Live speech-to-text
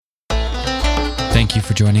Thank you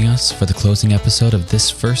for joining us for the closing episode of this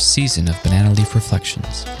first season of Banana Leaf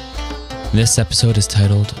Reflections. This episode is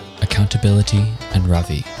titled Accountability and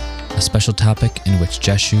Ravi, a special topic in which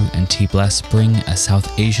Jeshu and T. Bless bring a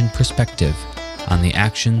South Asian perspective on the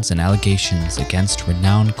actions and allegations against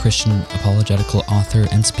renowned Christian apologetical author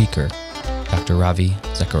and speaker, Dr. Ravi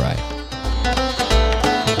Zachariah.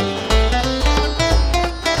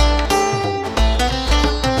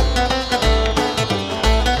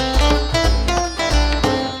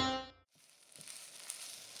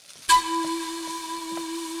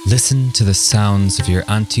 Listen to the sounds of your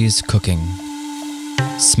auntie's cooking.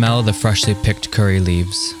 Smell the freshly picked curry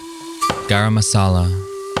leaves, garam masala,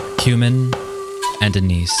 cumin, and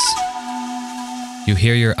anise. You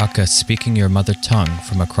hear your akka speaking your mother tongue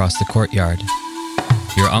from across the courtyard.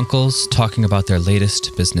 Your uncles talking about their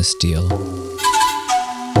latest business deal.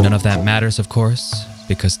 None of that matters, of course,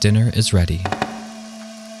 because dinner is ready.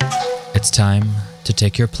 It's time to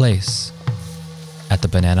take your place at the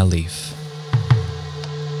Banana Leaf.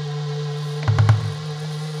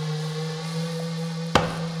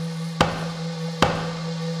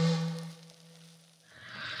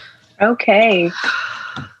 Okay.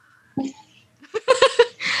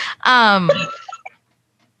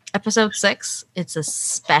 Episode 6, it's a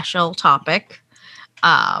special topic.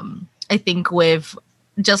 I think with,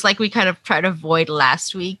 just like we kind of tried to avoid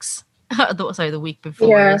last week's, the week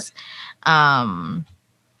before's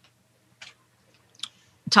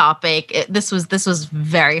topic. This was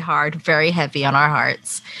very hard, very heavy on our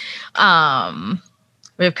hearts.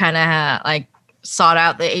 We've kind of like sought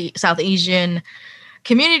out the South Asian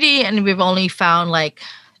community, and we've only found like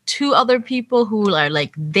 2 other people who are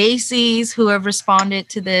like Desis who have responded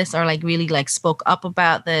to this or like really like spoke up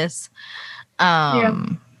about this.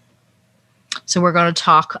 So we're going to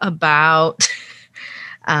talk about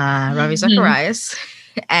Ravi Zacharias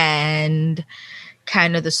and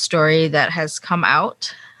kind of the story that has come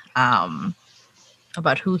out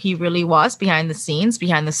about who he really was behind the scenes,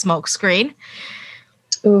 behind the smoke screen.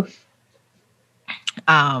 Oof.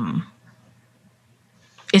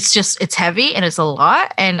 It's heavy and it's a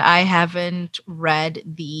lot, and I haven't read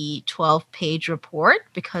the 12-page report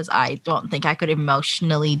because I don't think I could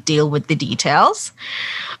emotionally deal with the details.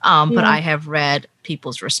 But I have read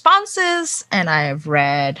people's responses, and I have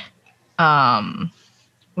read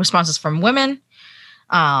responses from women.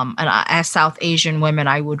 As South Asian women,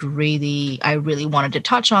 I really wanted to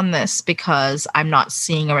touch on this because I'm not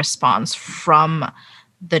seeing a response from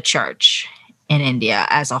the church in India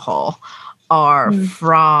as a whole, or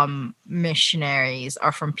from missionaries,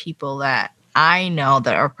 or from people that I know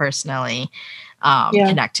that are personally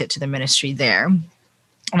connected to the ministry there.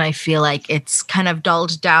 And I feel like it's kind of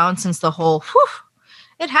dulled down since the whole,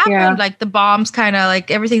 it happened. Yeah. Like the bombs kind of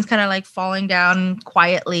like, everything's kind of like falling down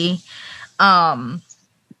quietly.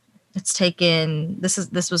 This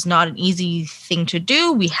was not an easy thing to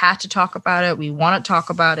do. We had to talk about it. We want to talk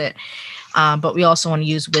about it. But we also want to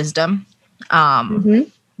use wisdom.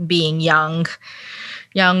 Being young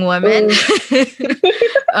women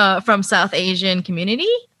from South Asian community.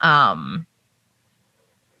 I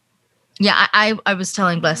was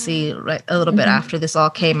telling Blessy a little bit after this all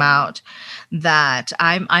came out that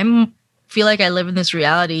I'm feel like I live in this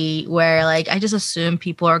reality where like I just assume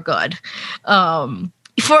people are good.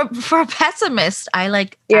 For a pessimist, I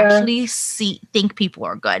actually think people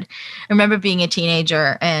are good. I remember being a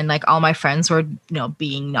teenager and like all my friends were,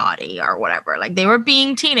 being naughty or whatever. Like they were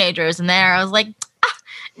being teenagers, and there I was like,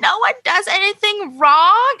 no one does anything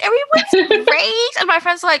wrong. Everyone's great. And my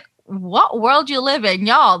friends were like, what world you live in,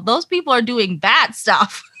 y'all? Those people are doing bad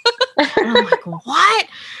stuff. And I'm like, what?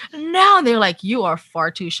 No, and they're like, you are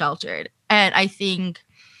far too sheltered. And I think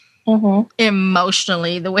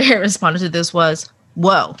emotionally, the way I responded to this was,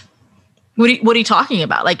 whoa, what are you talking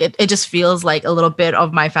about? Like, it just feels like a little bit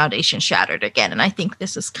of my foundation shattered again. And I think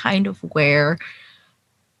this is kind of where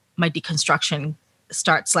my deconstruction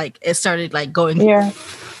starts. Like, it started like going,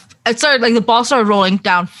 it started like the ball started rolling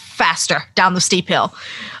down faster down the steep hill.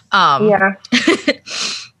 Yeah.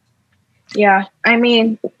 I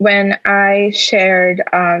mean, when I shared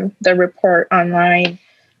the report online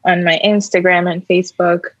on my Instagram and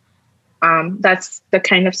Facebook, that's the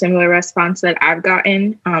kind of similar response that I've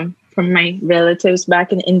gotten from my relatives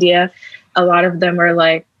back in India. A lot of them are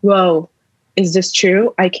like, whoa, is this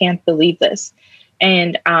true? I can't believe this.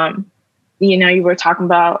 And, you were talking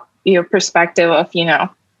about your perspective of,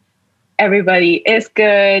 everybody is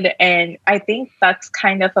good. And I think that's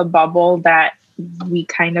kind of a bubble that we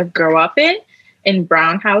kind of grow up in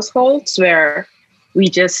brown households where we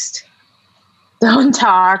just don't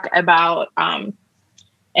talk about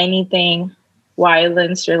anything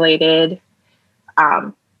violence related.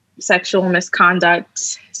 sexual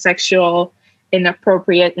misconduct, sexual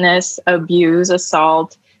inappropriateness, abuse,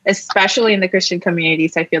 assault, especially in the Christian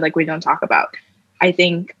communities, I feel like we don't talk about. I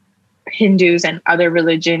think Hindus and other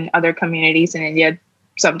communities in India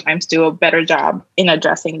sometimes do a better job in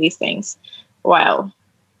addressing these things, while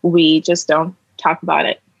we just don't talk about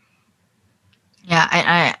it.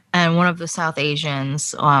 Yeah, and one of the South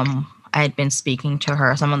Asians, I had been speaking to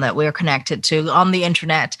her, someone that we're connected to on the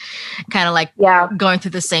internet, kind of like going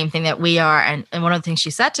through the same thing that we are. And one of the things she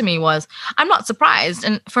said to me was, I'm not surprised.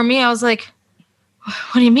 And for me, I was like,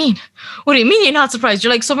 what do you mean? What do you mean you're not surprised?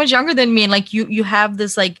 You're like so much younger than me. And like you have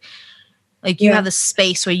this like you have this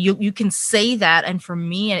space where you can say that. And for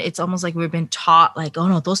me, it's almost like we've been taught like, oh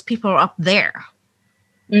no, those people are up there.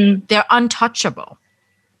 They're untouchable.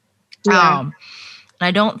 And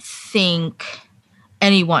I don't think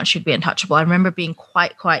anyone should be untouchable. I remember being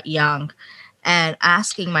quite young and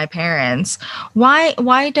asking my parents, why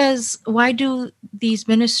do these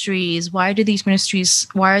ministries, why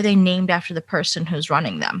are they named after the person who's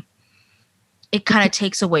running them? It kind of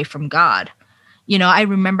takes away from God. You know, I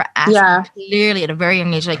remember asking clearly at a very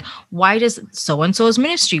young age, like, why does so-and-so's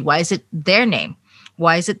ministry, why is it their name?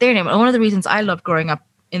 Why is it their name? And one of the reasons I loved growing up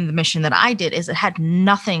in the mission that I did is it had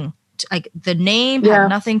nothing the name had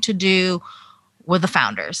nothing to do with the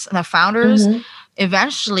founders. And the founders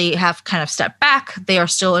eventually have kind of stepped back. They are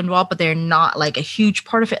still involved, but they're not like a huge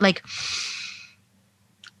part of it. Like,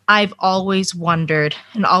 I've always wondered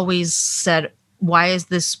and always said, why is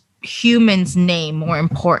this human's name more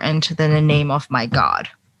important than the name of my God?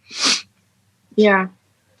 Yeah,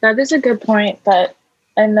 that is a good point that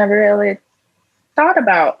I never really thought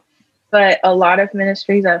about. But a lot of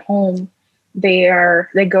ministries at home, they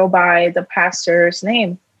go by the pastor's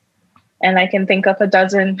name. And I can think of a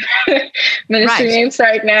dozen ministry names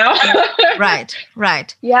right now. Right.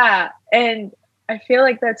 Yeah. And I feel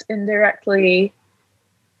like that's indirectly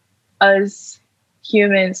us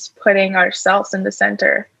humans putting ourselves in the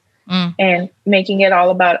center and making it all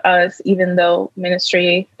about us, even though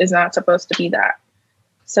ministry is not supposed to be that.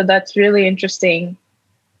 So that's really interesting.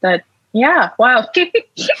 Wow.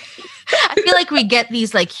 I feel like we get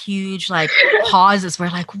these like huge like pauses where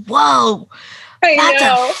like, whoa, that's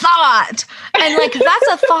a thought. And like, that's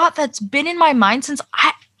a thought that's been in my mind since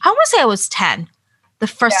I want to say I was 10. The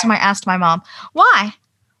first time I asked my mom, why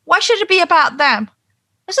should it be about them?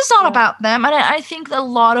 This is not about them. And I think a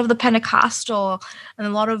lot of the Pentecostal and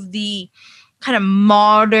a lot of the kind of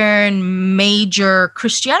modern major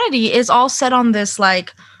Christianity is all set on this,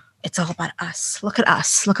 like, it's all about us. Look at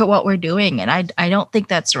us. Look at what we're doing. And I don't think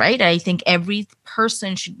that's right. I think every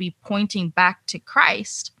person should be pointing back to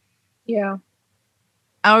Christ. Yeah.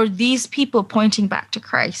 Are these people pointing back to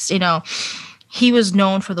Christ? You know, he was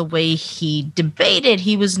known for the way he debated.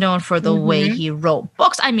 He was known for the way he wrote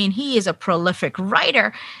books. I mean, he is a prolific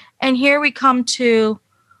writer. And here we come to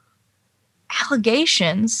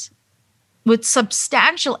allegations with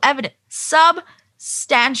substantial evidence.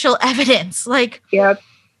 Like,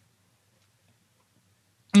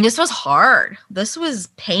 this was hard. This was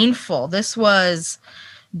painful. This was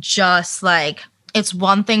just like, it's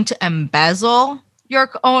one thing to embezzle your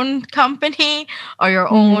own company or your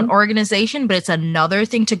own organization, but it's another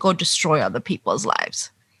thing to go destroy other people's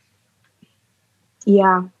lives.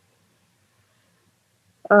 Yeah.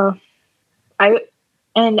 I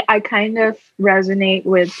kind of resonate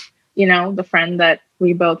with, the friend that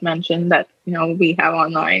we both mentioned that, we have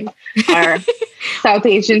online, our South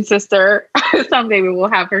Asian sister. Someday we will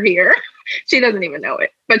have her here. She doesn't even know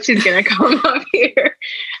it, but she's going to come up here.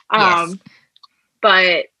 Yes.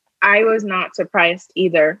 But I was not surprised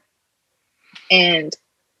either. And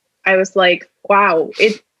I was like, wow,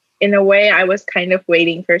 in a way, I was kind of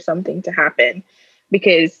waiting for something to happen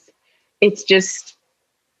because it's just,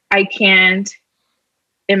 I can't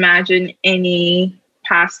imagine any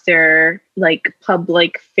pastor, like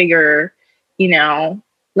public figure,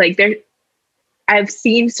 like I've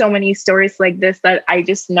seen so many stories like this that I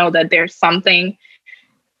just know that there's something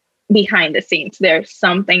behind the scenes. There's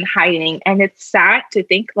something hiding. And it's sad to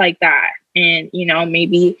think like that. And,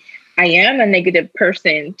 maybe I am a negative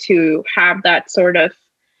person to have that sort of,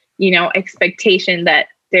 expectation that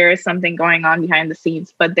there is something going on behind the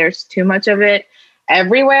scenes, but there's too much of it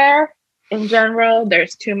everywhere in general.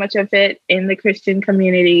 There's too much of it in the Christian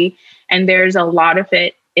community, and there's a lot of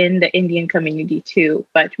it in the Indian community too,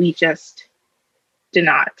 but we just do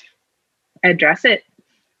not address it.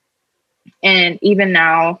 And even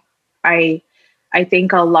now, I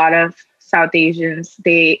think a lot of South Asians,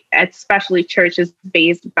 especially churches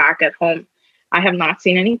based back at home, I have not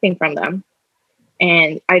seen anything from them.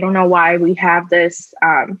 And I don't know why we have this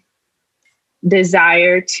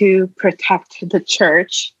desire to protect the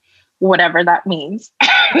church, whatever that means.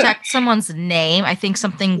 Protect someone's name. I think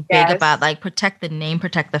something big Yes. about like protect the name,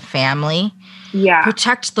 protect the family, Yeah.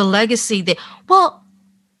 protect the legacy. Well,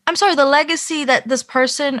 I'm sorry, the legacy that this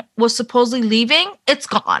person was supposedly leaving, it's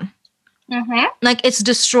gone. Mm-hmm. Like it's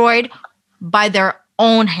destroyed by their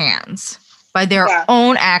own hands, by their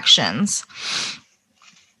own actions.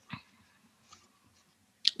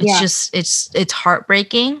 It's just it's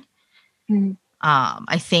heartbreaking. Mm.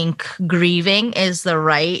 I think grieving is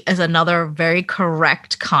another very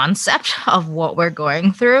correct concept of what we're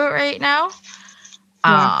going through right now.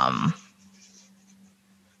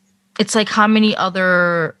 It's like how many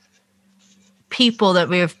other people that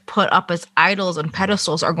we have put up as idols and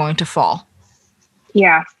pedestals are going to fall.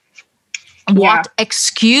 Yeah. What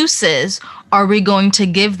excuses are we going to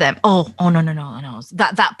give them? Oh, no.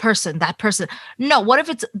 That person. No, what if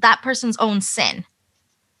it's that person's own sin?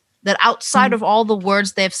 That outside of all the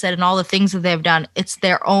words they've said and all the things that they've done, it's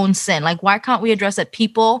their own sin. Like, why can't we address that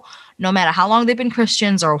people, no matter how long they've been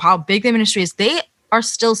Christians or how big their ministry is, they are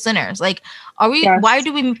still sinners? Like, why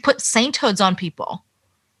do we put sainthoods on people?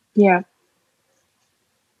 Yeah.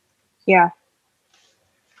 Yeah.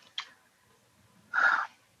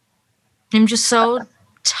 I'm just so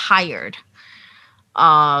tired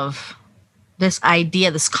of this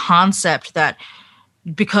idea, this concept that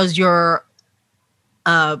because you're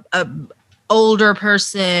a older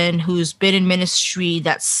person who's been in ministry,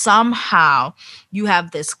 that somehow you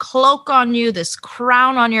have this cloak on you, this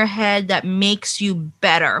crown on your head that makes you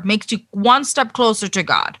better, makes you one step closer to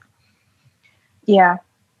God. Yeah.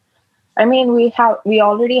 I mean, we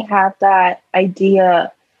already have that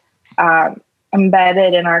idea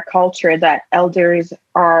embedded in our culture that elders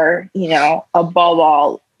are, above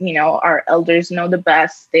all, our elders know the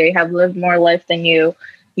best. They have lived more life than you.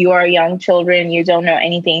 You are young children. You don't know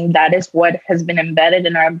anything. That is what has been embedded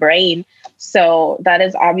in our brain. So that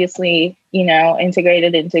is obviously,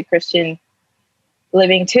 integrated into Christian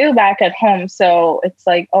living too back at home. So it's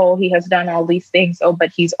like, oh, he has done all these things. Oh, but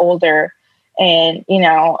he's older. And,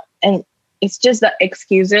 and it's just the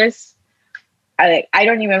excuses. I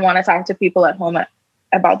don't even want to talk to people at home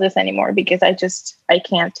about this anymore because I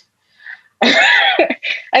can't.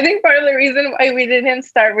 I think part of the reason why we didn't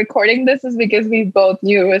start recording this is because we both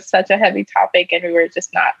knew it was such a heavy topic and we were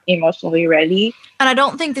just not emotionally ready. And I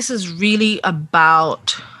don't think this is really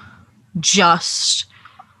about just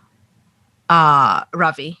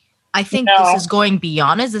Ravi. I think this is going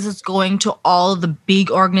beyond this. This is going to all the big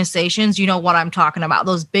organizations. You know what I'm talking about.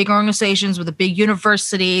 Those big organizations with the big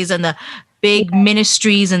universities and the big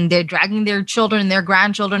ministries, and they're dragging their children and their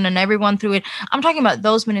grandchildren and everyone through it. I'm talking about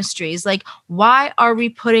those ministries. Like, why are we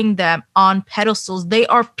putting them on pedestals? They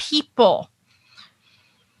are people.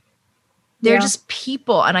 They're just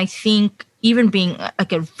people. And I think even being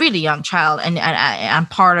like a really young child, and I'm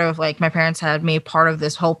part of, like, my parents had made part of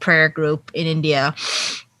this whole prayer group in India.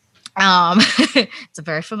 It's a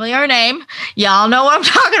very familiar name. Y'all know what I'm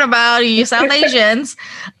talking about. You South Asians.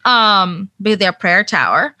 Be their prayer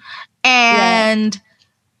tower. And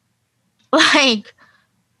like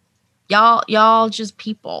y'all just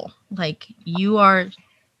people. Like, you are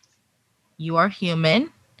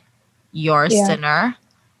human. You're a sinner.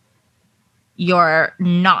 You're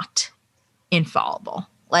not infallible.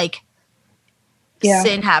 Like,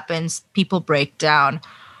 sin happens, people break down.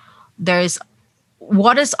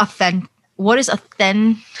 What is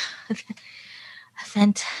authentic?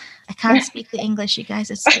 I can't speak the English, you guys.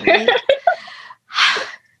 It's too late.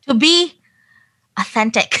 To be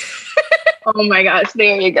authentic. Oh my gosh,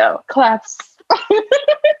 there you go. Claps.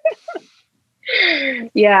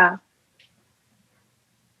 Yeah.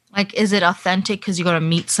 Like, is it authentic because you're going to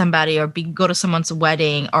meet somebody or go to someone's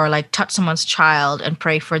wedding or like touch someone's child and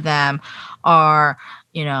pray for them? Or,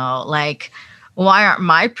 like, why aren't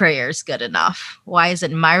my prayers good enough? Why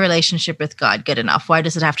isn't my relationship with God good enough? Why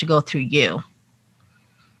does it have to go through you?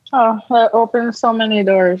 Oh, that opens so many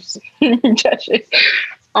doors. Judges.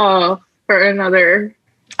 Oh, for another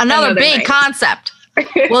big night. Concept.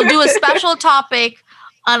 We'll do a special topic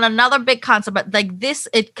on another big concept, but like this,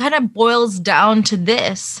 it kind of boils down to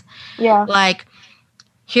this. Yeah. Like,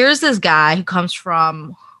 here's this guy who comes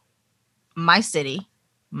from my city,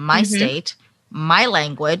 my state, my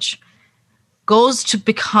language, is in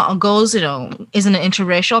an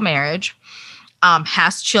interracial marriage,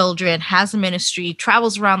 has children, has a ministry,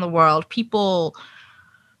 travels around the world. People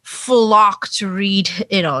flock to read,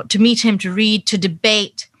 to meet him, to read, to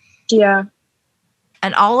debate. Yeah.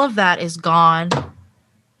 And all of that is gone.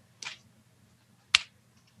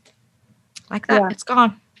 Like that. Yeah. It's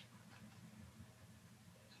gone.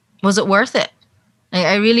 Was it worth it?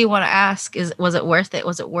 I really want to ask, was it worth it?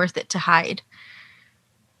 Was it worth it to hide?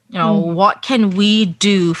 Mhm. What can we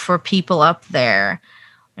do for people up there?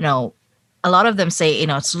 A lot of them say,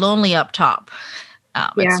 it's lonely up top.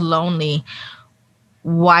 It's Yeah. lonely.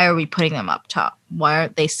 Why are we putting them up top? Why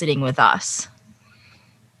aren't they sitting with us?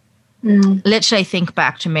 Mm. Literally, I think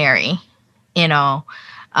back to Mary,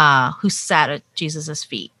 who sat at Jesus's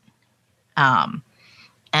feet.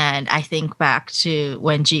 And I think back to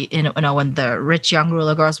when when the rich young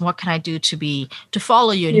ruler goes, "What can I do to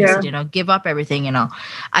follow you?" And he Yeah. said, "Give up everything.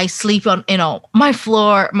 I sleep on my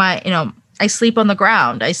floor. I sleep on the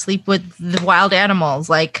ground. I sleep with the wild animals.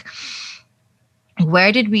 Like,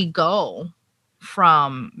 where did we go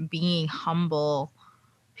from being humble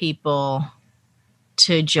people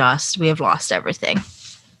to just we have lost everything?"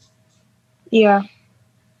 Yeah.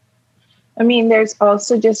 I mean, there's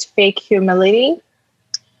also just fake humility.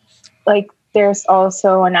 Like, there's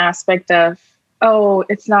also an aspect of, oh,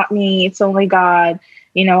 it's not me, it's only God.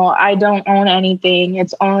 I don't own anything,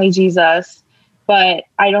 it's only Jesus. But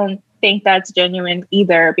I don't think that's genuine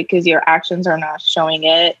either, because your actions are not showing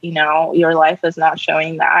it. Your life is not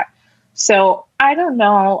showing that. So I don't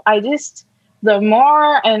know. The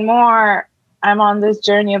more and more I'm on this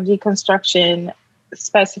journey of deconstruction,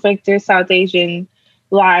 specific to South Asian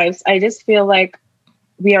lives, I just feel like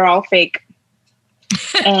we are all fake.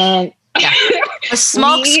 And yeah. A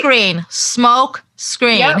smoke screen.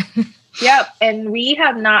 Yep. Yep. And we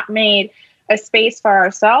have not made a space for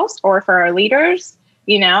ourselves or for our leaders,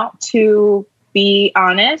 to be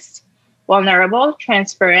honest, vulnerable,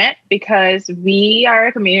 transparent, because we are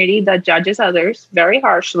a community that judges others very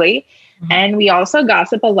harshly. Mm-hmm. And we also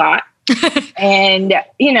gossip a lot. And,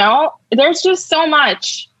 there's just so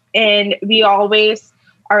much. And we always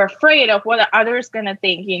are afraid of what the other is going to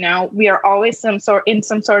think. We are always in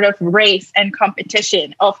some sort of race and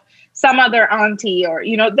competition of some other auntie or,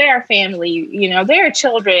 their family, their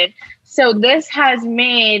children. So this has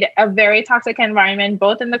made a very toxic environment,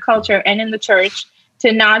 both in the culture and in the church,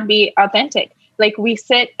 to not be authentic. Like, we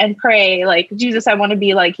sit and pray, like, Jesus, I want to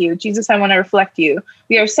be like you. Jesus, I want to reflect you.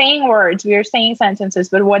 We are saying words, we are saying sentences,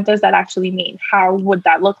 but what does that actually mean? How would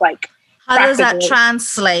that look like? How does that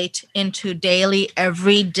translate into daily,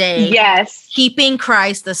 everyday? Yes. Keeping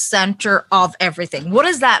Christ the center of everything. What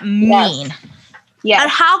does that mean? Yes. Yes. And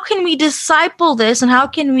how can we disciple this? And how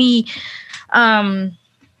can we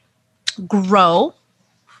grow?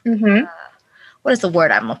 Mm-hmm. What is the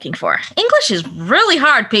word I'm looking for? English is really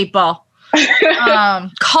hard, people.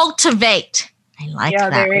 Cultivate. I like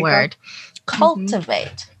that word.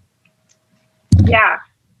 Cultivate. Yeah.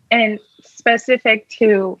 And specific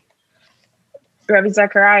to Rabbi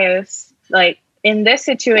Zacharias, like, in this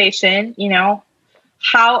situation,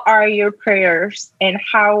 how are your prayers, and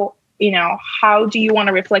how do you want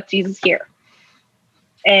to reflect Jesus here?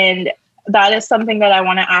 And that is something that I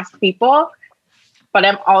want to ask people. But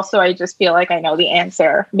I just feel like I know the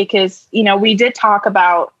answer, because, we did talk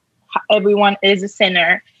about everyone is a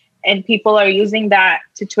sinner, and people are using that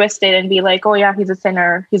to twist it and be like, oh yeah, he's a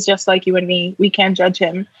sinner. He's just like you and me. We can't judge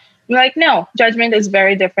him. I'm like, no, judgment is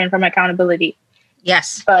very different from accountability.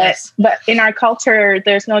 Yes. But in our culture,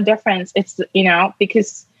 there's no difference. It's,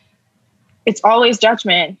 because it's always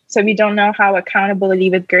judgment. So we don't know how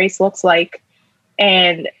accountability with grace looks like.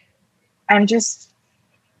 And I'm just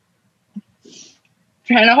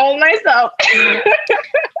trying to hold myself.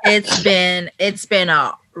 It's been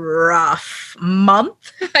a rough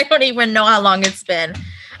month. I don't even know how long it's been.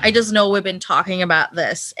 I just know we've been talking about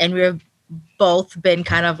this, and we've both been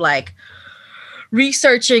kind of like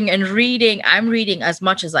researching and reading. I'm reading as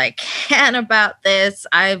much as I can about this.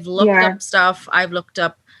 I've looked up stuff. I've looked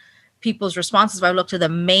up people's responses. I've looked at the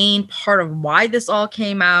main part of why this all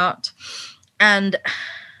came out, and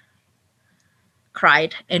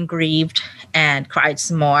cried and grieved and cried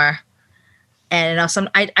some more. And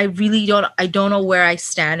I really don't know where I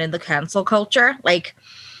stand in the cancel culture. Like,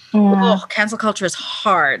 cancel culture is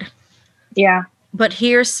hard. Yeah. But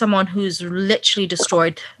here's someone who's literally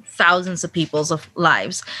destroyed thousands of people's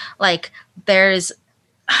lives. Like, there's,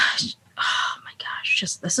 oh my gosh,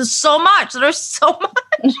 this is so much. There's so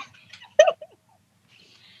much.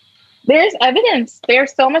 There's evidence.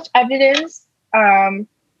 There's so much evidence.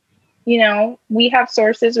 We have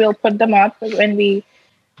sources. We'll put them up when we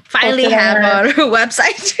finally have our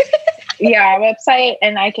website. Yeah, website,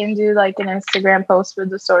 and I can do like an Instagram post with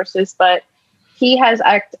the sources, but he has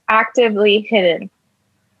actively hidden.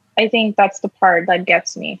 I think that's the part that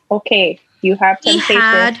gets me. Okay, you have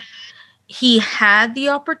temptation. He had the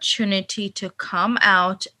opportunity to come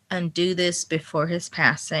out and do this before his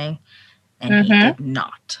passing, and he did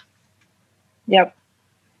not. Yep.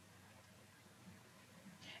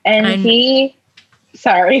 And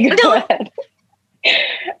sorry, go ahead.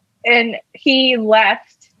 And he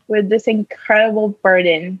left with this incredible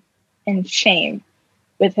burden and shame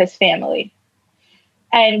with his family.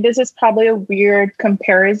 And this is probably a weird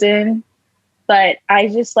comparison, but I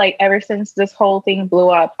just like, ever since this whole thing blew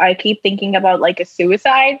up, I keep thinking about like a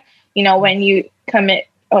suicide. You know, when you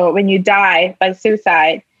when you die by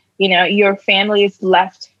suicide, you know, your family is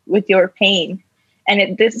left with your pain.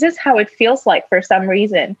 And this is how it feels like for some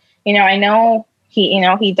reason. You know, I know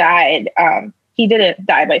he died. He didn't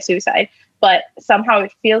die by suicide, but somehow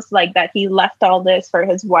it feels like that he left all this for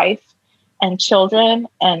his wife and children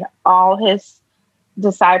and all his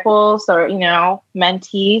disciples or, you know,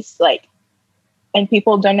 mentees, like, and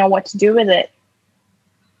people don't know what to do with it.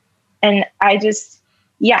 And I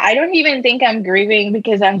don't even think I'm grieving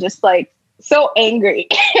because I'm just like so angry.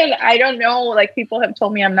 And I don't know, like, people have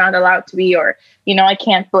told me I'm not allowed to be, or, you know, I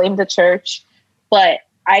can't blame the church, but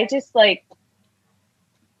I just like,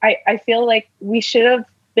 I feel like we should have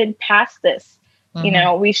been past this. Mm-hmm. You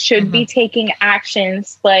know, we should be taking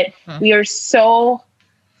actions, but we are so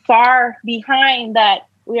far behind that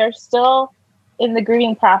we are still in the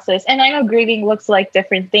grieving process. And I know grieving looks like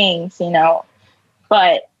different things, you know,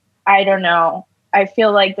 but I don't know. I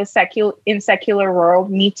feel like in secular world,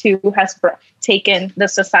 Me Too has taken the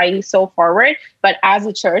society so forward, but as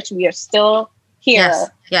a church, we are still here.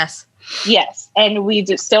 Yes. And we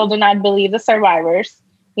still do not believe the survivors,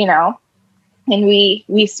 you know, and we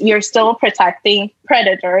are still protecting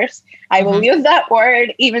predators. I will use that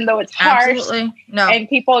word, even though it's harsh. Absolutely. No. And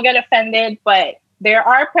people get offended, but there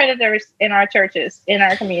are predators in our churches, in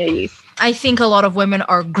our communities. I think a lot of women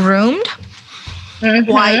are groomed.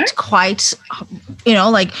 Quite, you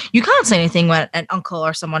know, like, you can't say anything when an uncle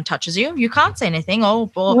or someone touches you. You can't say anything.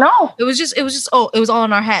 Oh, well, no. It was just, it was all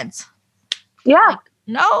in our heads. Yeah.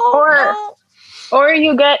 Like, Or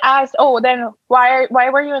you get asked, oh, then why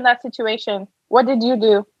were you in that situation? What did you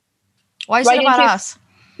do? Why is it about us?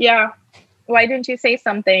 Yeah. Why didn't you say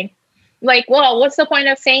something? Like, well, what's the point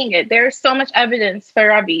of saying it? There's so much evidence for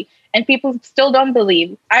Robbie, and people still don't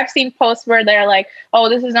believe. I've seen posts where they're like, oh,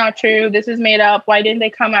 this is not true. This is made up. Why didn't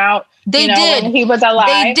they come out? They did. When he was alive.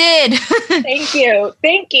 They did.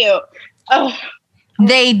 Thank you. Oh.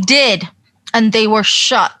 They did. And they were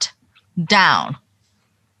shut down.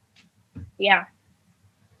 Yeah.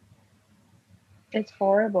 It's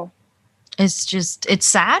horrible. It's just, it's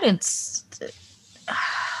sad.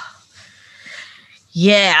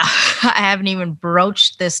 Yeah, I haven't even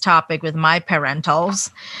broached this topic with my parentals,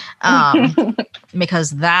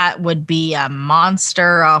 because that would be a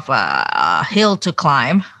monster of a hill to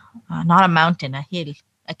climb. Not a mountain, a hill.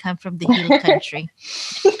 I come from the hill country.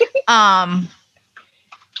 I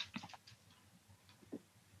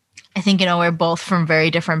think, you know, we're both from very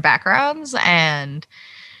different backgrounds, and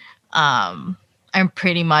I'm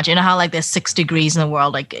pretty much, you know how like there's 6 degrees in the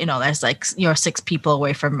world, like, you know, there's like, you're 6 people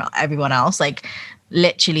away from everyone else. Like,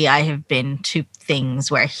 literally, I have been to things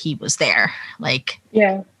where he was there, like,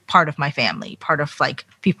 part of my family, part of like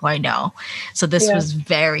people I know. So this was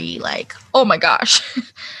very like, oh my gosh.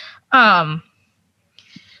 Yeah.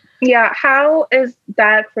 How is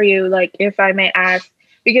that for you? Like, if I may ask,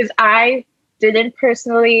 because I didn't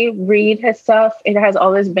personally read his stuff. It has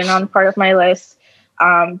always been on part of my list.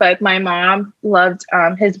 But my mom loved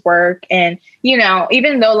his work. And, you know,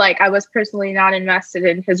 even though like I was personally not invested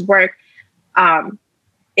in his work,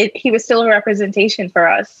 he was still a representation for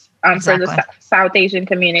us, for the South Asian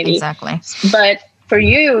community. Exactly. But for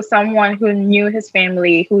you, someone who knew his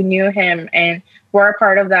family, who knew him and were a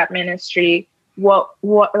part of that ministry, what,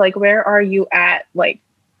 like, where are you at? Like,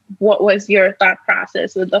 what was your thought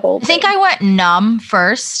process with the whole thing? I think I went numb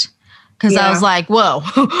first. Because I was like, whoa,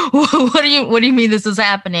 what do you mean this is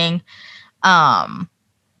happening? And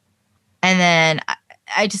then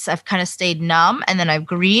I've kind of stayed numb, and then I've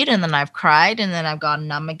grieved, and then I've cried, and then I've gone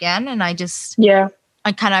numb again. And I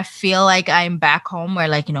kind of feel like I'm back home where,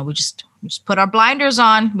 like, you know, we just put our blinders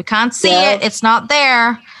on. We can't see it. It's not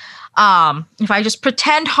there. If I just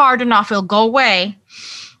pretend hard enough, it'll go away.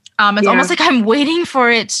 It's almost like I'm waiting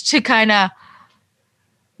for it to kind of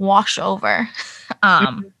wash over.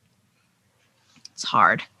 It's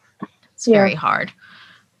hard. It's very hard.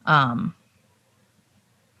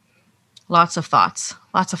 Lots of thoughts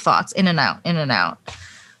in and out.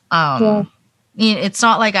 It's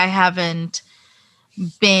not like I haven't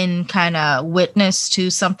been kind of witness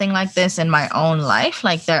to something like this in my own life.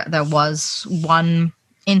 Like there was one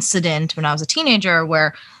incident when I was a teenager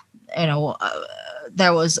where, you know,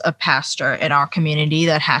 there was a pastor in our community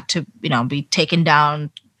that had to, you know, be taken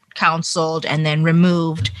down, counseled, and then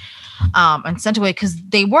removed and sent away because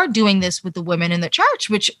they were doing this with the women in the church,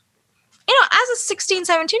 which, as a 16,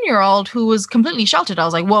 17-year-old who was completely sheltered, I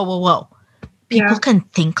was like, whoa, whoa, whoa. People can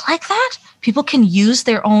think like that? People can use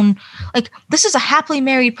their own, like, this is a happily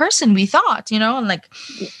married person, we thought, and like,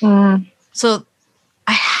 so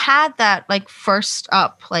I had that like first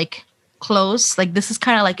up, like close, like this is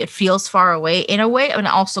kind of like, it feels far away in a way and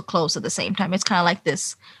also close at the same time. It's kind of like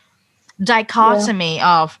this dichotomy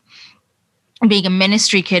of being a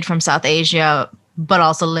ministry kid from South Asia, but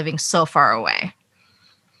also living so far away.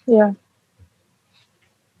 Yeah.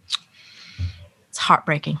 It's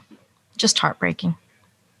heartbreaking. Just heartbreaking.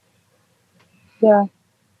 Yeah.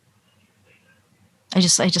 I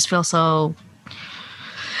just feel so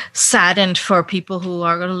saddened for people who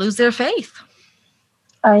are going to lose their faith.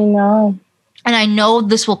 I know. And I know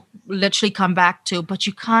this will literally come back to, but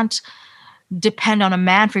you can't depend on a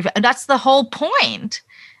man for your faith. And that's the whole point.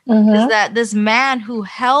 Is that this man who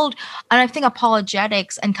held, and I think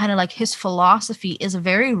apologetics and kind of like his philosophy is a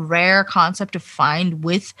very rare concept to find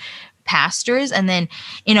with pastors. And then,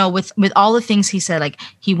 with all the things he said, like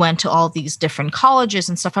he went to all these different colleges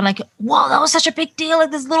and stuff. I'm like, wow, that was such a big deal.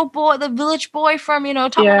 Like this little boy, the village boy from, Tamil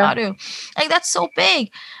Nadu. Like that's so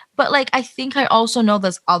big. But like, I think I also know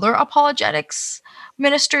there's other apologetics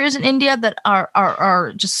ministers in India that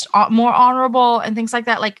are just more honorable and things like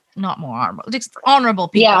that. Like not more honorable, just honorable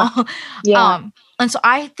people. Yeah. And so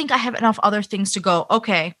I think I have enough other things to go,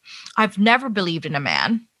 okay, I've never believed in a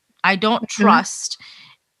man. I don't trust.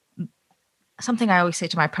 Something I always say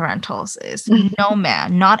to my parentals is no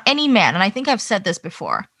man, not any man. And I think I've said this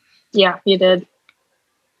before. Yeah, you did.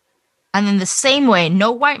 And in the same way,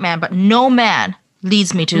 no white man, but no man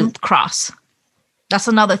leads me to the cross. That's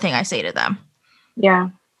another thing I say to them. Yeah.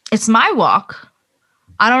 It's my walk.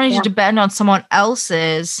 I don't need to depend on someone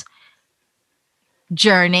else's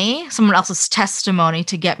journey, someone else's testimony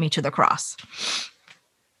to get me to the cross.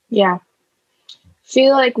 Yeah.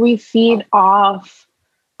 Feel like we feed off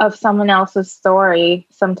of someone else's story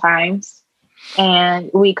sometimes, and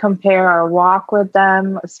we compare our walk with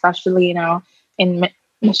them, especially, in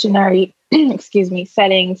missionary,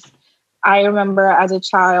 settings. I remember as a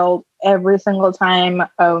child, every single time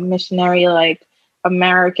a missionary, like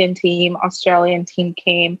American team, Australian team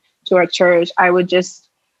came to our church, I would just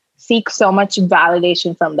seek so much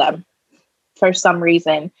validation from them for some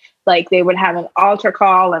reason. Like they would have an altar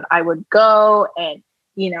call and I would go and,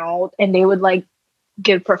 and they would like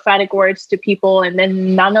give prophetic words to people. And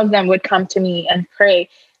then none of them would come to me and pray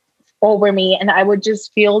over me. And I would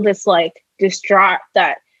just feel this like distraught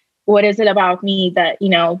that what is it about me that,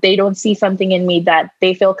 they don't see something in me that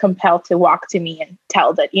they feel compelled to walk to me and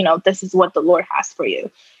tell that, this is what the Lord has for you.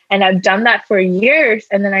 And I've done that for years.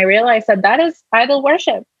 And then I realized that is idol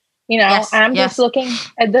worship. I'm just looking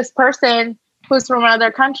at this person who's from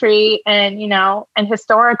another country and, and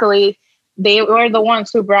historically they were the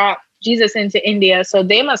ones who brought Jesus into India. So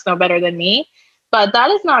they must know better than me. But that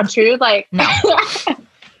is not true. Like, no.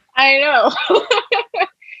 I know.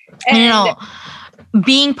 And,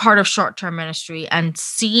 being part of short-term ministry and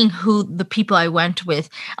seeing who the people I went with,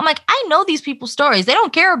 I'm like, I know these people's stories. They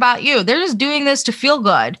don't care about you. They're just doing this to feel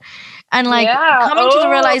good. And like coming to the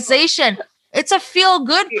realization, it's a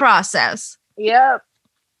feel-good process. Yep.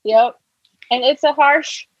 And it's a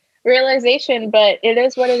harsh realization, but it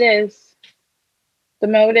is what it is. The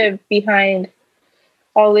motive behind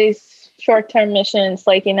all these short-term missions,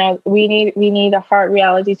 like, we need a hard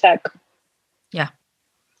reality check.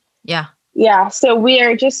 Yeah. So we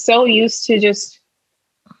are just so used to just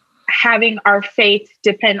having our faith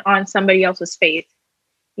depend on somebody else's faith,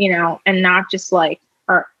 and not just like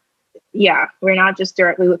we're not just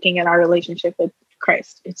directly looking at our relationship with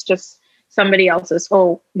Christ. It's just somebody else's,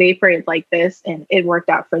 they prayed like this and it worked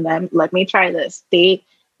out for them. Let me try this. They,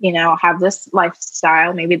 have this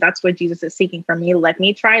lifestyle. Maybe that's what Jesus is seeking from me. Let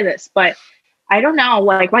me try this. But I don't know,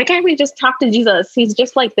 like, why can't we just talk to Jesus? He's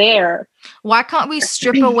just like there. Why can't we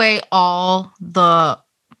strip away all the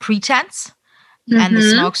pretense and the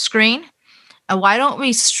smoke screen? And why don't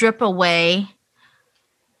we strip away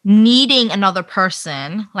needing another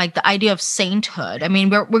person, like the idea of sainthood? I mean,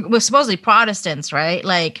 we're supposedly Protestants, right?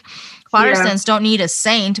 Like Protestants don't need a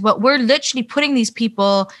saint, but we're literally putting these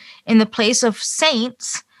people in the place of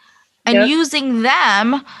saints and using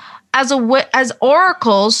them as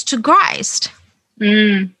oracles to Christ.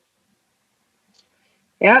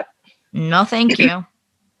 Yep. No, thank you.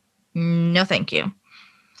 No, thank you.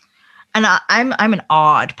 And I'm an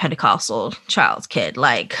odd Pentecostal child's kid,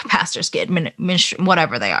 like pastor's kid,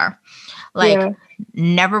 whatever they are. Like,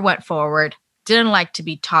 never went forward, didn't like to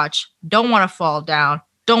be touched, don't want to fall down,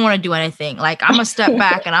 don't want to do anything. Like, I'm gonna step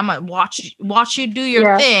back and I'm gonna watch you do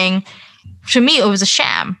your thing. To me, it was a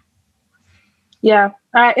sham. Yeah,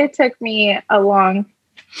 it took me a long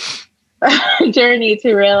journey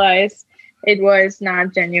to realize it was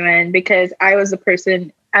not genuine, because I was a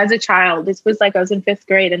person as a child. This was like I was in 5th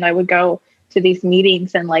grade, and I would go to these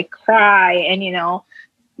meetings and like cry and,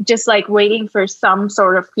 just like waiting for some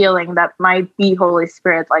sort of feeling that might be Holy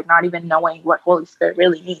Spirit, like not even knowing what Holy Spirit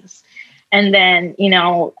really means. And then,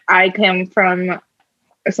 I come from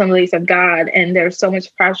Assemblies of God, and there's so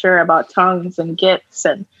much pressure about tongues and gifts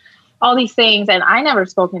and all these things. And I never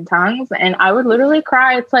spoke in tongues, and I would literally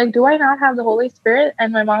cry. It's like, do I not have the Holy Spirit?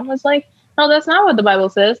 And my mom was like, no, that's not what the Bible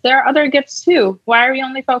says. There are other gifts too. Why are we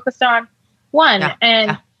only focused on one?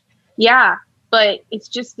 But it's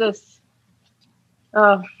just this.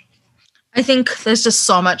 Oh, I think there's just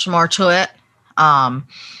so much more to it.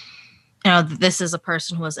 This is a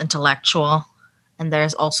person who is intellectual, and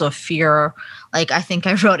there's also a fear. Like, I think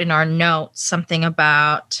I wrote in our notes something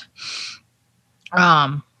about,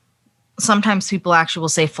 sometimes people actually will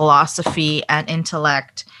say philosophy and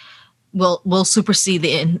intellect will supersede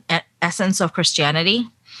the essence of Christianity.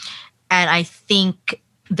 And I think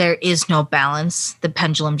there is no balance. The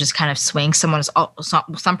pendulum just kind of swings.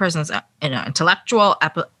 Some person's intellectual,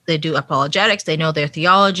 they do apologetics, they know their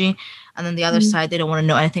theology, and then the other side, they don't want to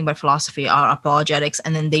know anything but philosophy or apologetics,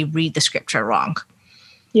 and then they read the scripture wrong.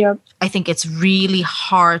 Yeah, I think it's really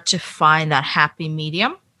hard to find that happy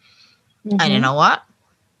medium. And you know what?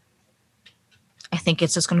 I think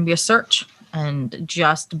it's just going to be a search and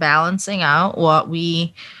just balancing out what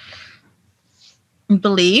we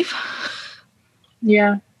believe.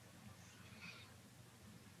 Yeah.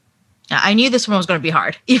 I knew this one was going to be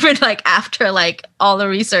hard, even like after like all the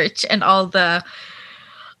research and all the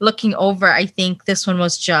looking over. I think this one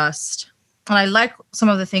was just, and I like some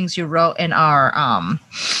of the things you wrote in our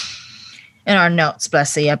notes,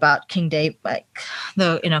 Blessy, about King David, like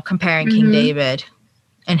comparing King David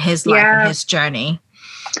and his life and his journey.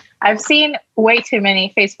 I've seen way too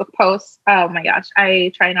many Facebook posts. Oh my gosh.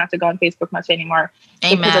 I try not to go on Facebook much anymore.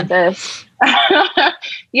 Amen. Because of this.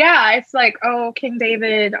 It's like, oh, King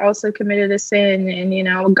David also committed a sin,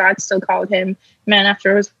 and God still called him man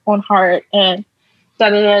after his own heart, and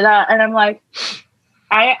da da da da. And I'm like,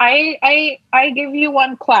 I give you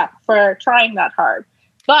one clap for trying that hard.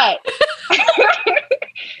 But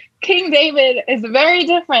King David is very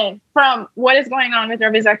different from what is going on with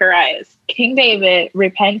Rabbi Zacharias. King David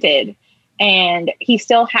repented, and he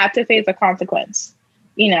still had to face the consequence,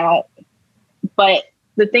 But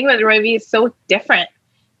the thing with Rabbi is so different.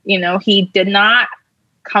 He did not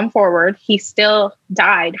come forward. He still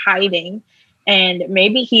died hiding. And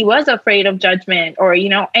maybe he was afraid of judgment,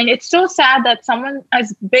 and it's so sad that someone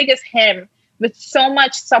as big as him with so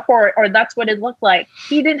much support, or that's what it looked like,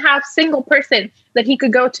 he didn't have a single person that he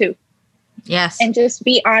could go to. Yes. And just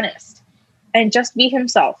be honest and just be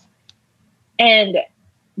himself. And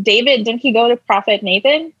David, didn't he go to Prophet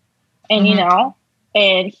Nathan? And,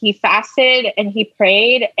 and he fasted and he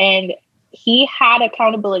prayed and he had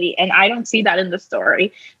accountability. And I don't see that in the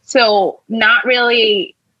story. So not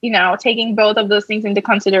really, taking both of those things into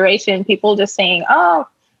consideration, people just saying, oh,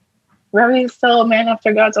 Rabbi is still a man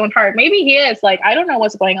after God's own heart. Maybe he is. Like, I don't know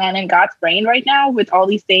what's going on in God's brain right now with all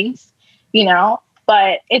these things,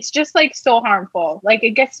 but it's just like so harmful. Like,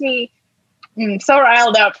 it gets me so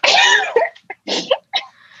riled up. And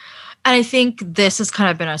I think this has kind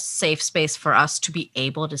of been a safe space for us to be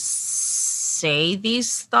able to say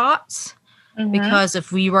these thoughts. Because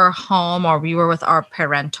if we were home or we were with our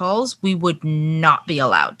parentals, we would not be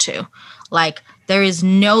allowed to. Like, there is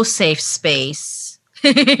no safe space.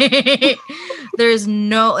 there is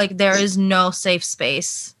no safe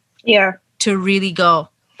space. Yeah. To really go,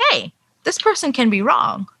 hey, this person can be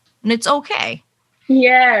wrong and it's okay.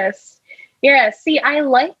 Yes. Yeah. See, I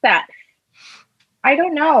like that. I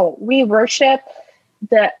don't know. We worship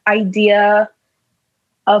the idea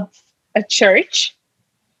of a church.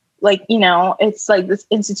 Like, it's like this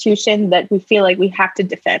institution that we feel like we have to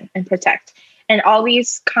defend and protect. And all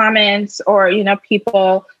these comments or,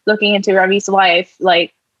 people looking into Ravi's life,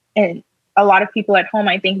 like, and a lot of people at home,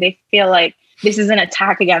 I think they feel like this is an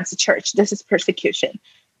attack against the church. This is persecution.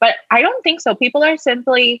 But I don't think so. People are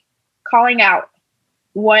simply calling out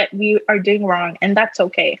what we are doing wrong. And that's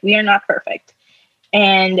okay. We are not perfect.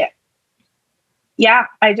 And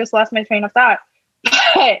I just lost my train of thought.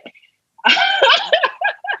 But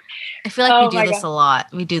I feel like we do this a lot.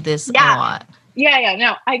 We do this a lot. Yeah.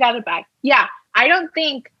 No, I got it back. Yeah. I don't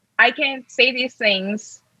think I can say these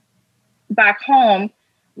things back home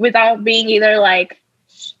without being either like,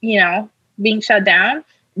 being shut down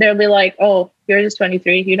they'll be like, oh, you're just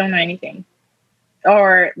 23, you don't know anything.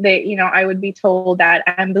 Or I would be told that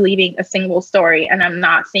I'm believing a single story and I'm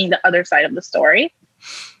not seeing the other side of the story.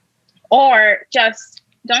 Or just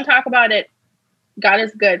don't talk about it. God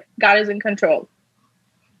is good. God is in control.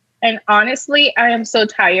 And honestly, I am so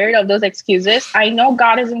tired of those excuses. I know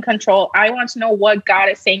God is in control. I want to know what God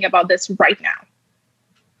is saying about this right now.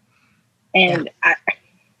 And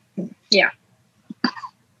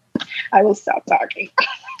I will stop talking.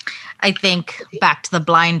 I think back to the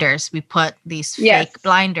blinders. We put these fake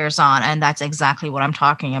blinders on, and that's exactly what I'm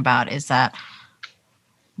talking about, is that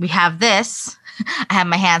we have this. I have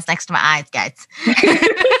my hands next to my eyes, guys.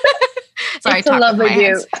 Sorry, it's a lovely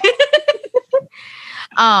view.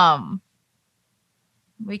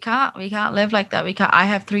 We can't live like that. I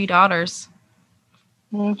have 3 daughters.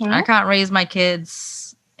 Mm-hmm. I can't raise my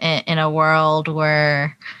kids in a world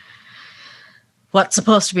where what's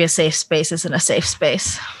supposed to be a safe space isn't a safe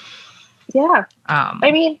space. Yeah.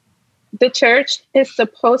 I mean, the church is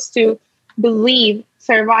supposed to believe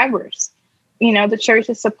survivors. The church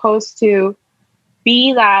is supposed to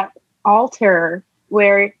be that altar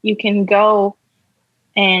where you can go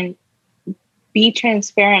and be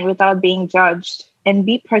transparent without being judged and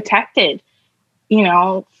be protected,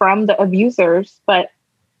 from the abusers. But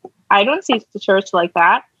I don't see the church like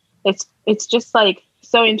that. It's just like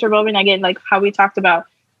so interwoven again, like how we talked about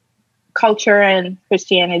culture and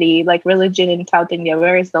Christianity, like religion in South India.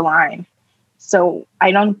 Where is the line? So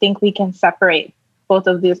I don't think we can separate both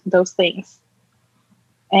of those things.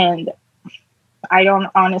 And I don't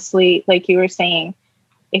honestly, like you were saying,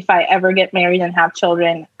 if I ever get married and have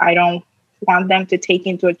children, I don't want them to take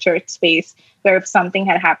into a church space where if something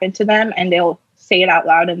had happened to them and they'll say it out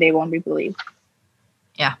loud and they won't be believed.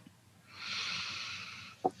 Yeah.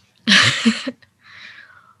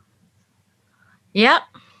 Yep.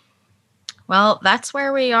 Well, that's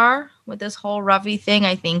where we are with this whole Ravi thing.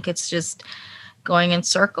 I think it's just going in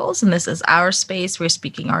circles, and this is our space. We're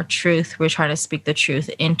speaking our truth. We're trying to speak the truth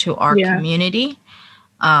into our community.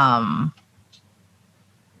 We're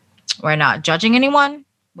not judging anyone.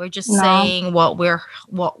 We're just saying what we're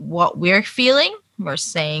feeling. We're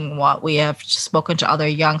saying what we have spoken to other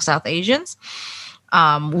young South Asians.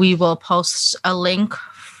 We will post a link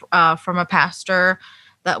from a pastor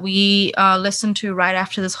that we listened to right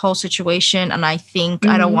after this whole situation. And I think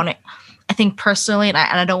I think personally, and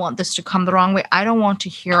I don't want this to come the wrong way, I don't want to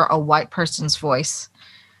hear a white person's voice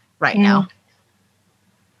right now.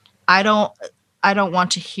 I don't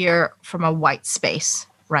want to hear from a white space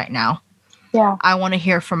right now. Yeah. I want to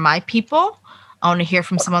hear from my people. I want to hear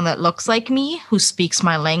from someone that looks like me, who speaks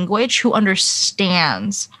my language, who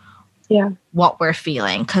understands what we're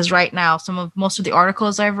feeling. Because right now, most of the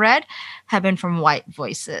articles I've read have been from white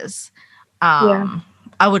voices. I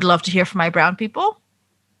would love to hear from my brown people.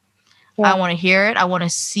 I want to hear it. I want to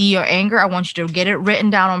see your anger. I want you to get it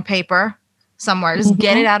written down on paper somewhere. Just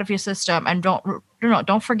get it out of your system, and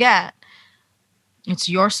don't forget, it's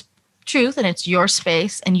your truth and it's your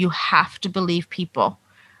space, and you have to believe people.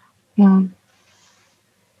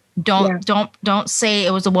 Don't say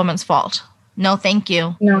it was a woman's fault. No, thank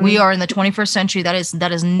you. No. We are in the 21st century. That is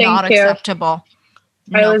not acceptable.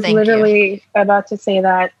 I was literally about to say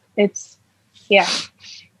that. It's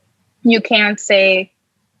you can't say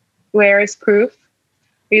where is proof.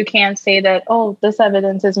 You can't say that, oh, this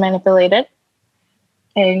evidence is manipulated.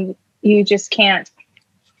 And you just can't.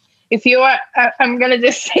 If you are, I'm going to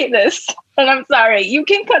just say this, and I'm sorry, you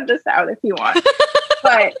can cut this out if you want.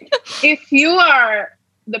 But if you are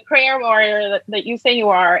the prayer warrior that you say you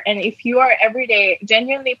are, and if you are every day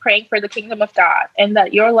genuinely praying for the kingdom of God and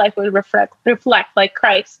that your life will reflect like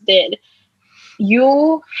Christ did,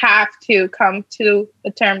 you have to come to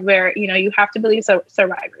a term where, you have to believe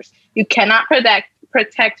survivors. You cannot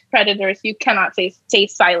protect predators. You cannot stay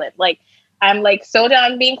silent. Like, I'm like so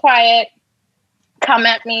done being quiet. Come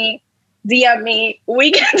at me, DM me,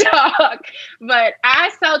 we can talk. But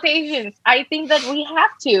as South Asians, I think that we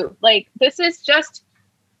have to. Like, this is just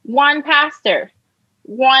one pastor,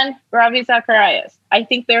 one Ravi Zacharias. I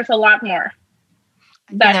think there's a lot more.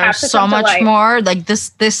 There's so much more. Like,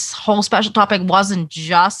 this whole special topic wasn't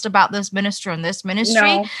just about this minister and this ministry.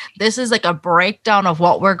 No. This is like a breakdown of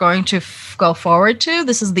what we're going to go forward to.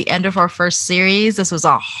 This is the end of our first series. This was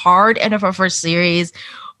a hard end of our first series.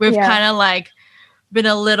 We've kind of like been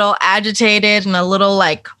a little agitated and a little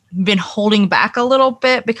like been holding back a little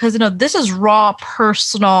bit because, this is raw,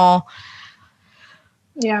 personal.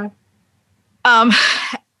 Yeah.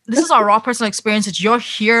 This is our raw personal experience that you're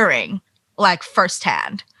hearing like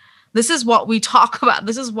firsthand. This is what we talk about.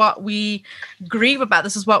 This is what we grieve about.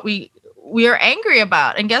 This is what we are angry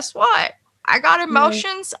about. And guess what? I got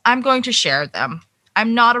emotions. I'm going to share them.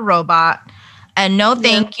 I'm not a robot. And no,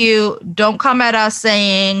 thank you. Don't come at us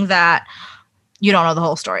saying that you don't know the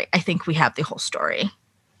whole story. I think we have the whole story.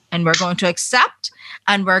 And we're going to accept,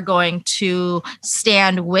 and we're going to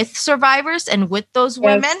stand with survivors and with those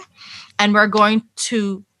women. And we're going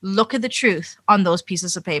to look at the truth on those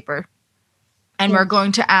pieces of paper. And we're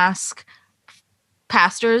going to ask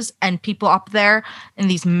pastors and people up there in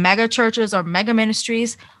these mega churches or mega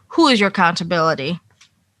ministries, who is your accountability?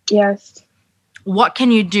 Yes. What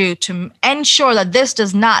can you do to ensure that this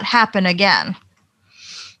does not happen again?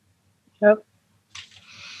 Yep.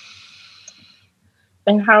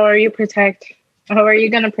 And how are you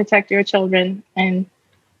going to protect your children and,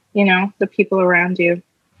 the people around you?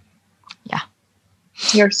 Yeah.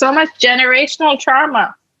 There's so much generational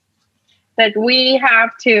trauma that we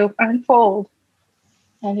have to unfold,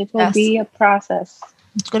 and it will be a process.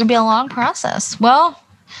 It's going to be a long process. Well,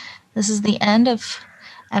 this is the end of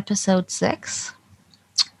episode 6.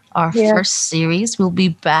 Our first series. We'll be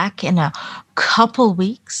back in a couple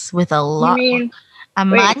weeks with a lot.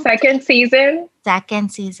 Second season?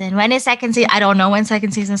 Second season. When is second season? I don't know when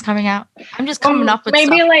second season is coming out. I'm just coming up with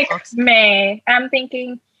maybe stuff, like folks. May. I'm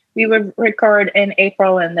thinking we would record in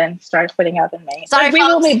April and then start putting out in May. Sorry, we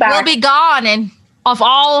will be back. We'll be gone of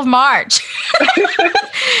all of March.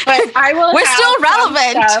 But we're still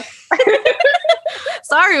relevant.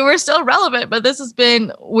 Sorry, we're still relevant, but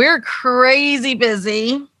we're crazy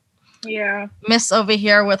busy. Yeah. Miss over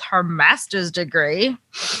here with her master's degree.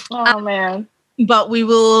 Oh man. But we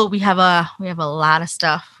have a lot of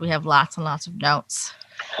stuff. We have lots and lots of notes.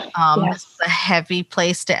 This is a heavy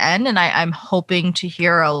place to end, and I'm hoping to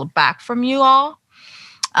hear back from you all.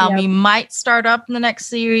 We might start up in the next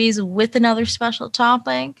series with another special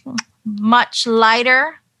topic, much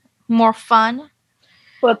lighter, more fun.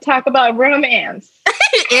 We'll talk about romance.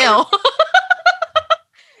 Ew.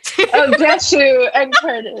 Of Jeshu and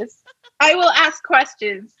Curtis. I will ask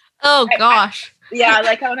questions. Oh gosh.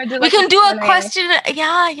 I want to do. We can do a question.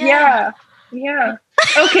 Yeah.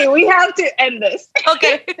 Okay, we have to end this.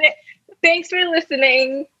 Okay. Thanks for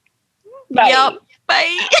listening. Bye. Yep.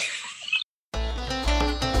 Bye.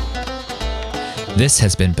 This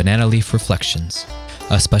has been Banana Leaf Reflections.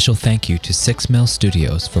 A special thank you to 6 Mill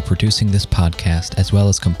Studios for producing this podcast as well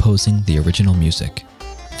as composing the original music.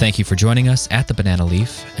 Thank you for joining us at the Banana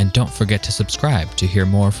Leaf, and don't forget to subscribe to hear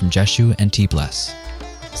more from Jeshu and T. Bless.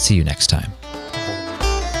 See you next time.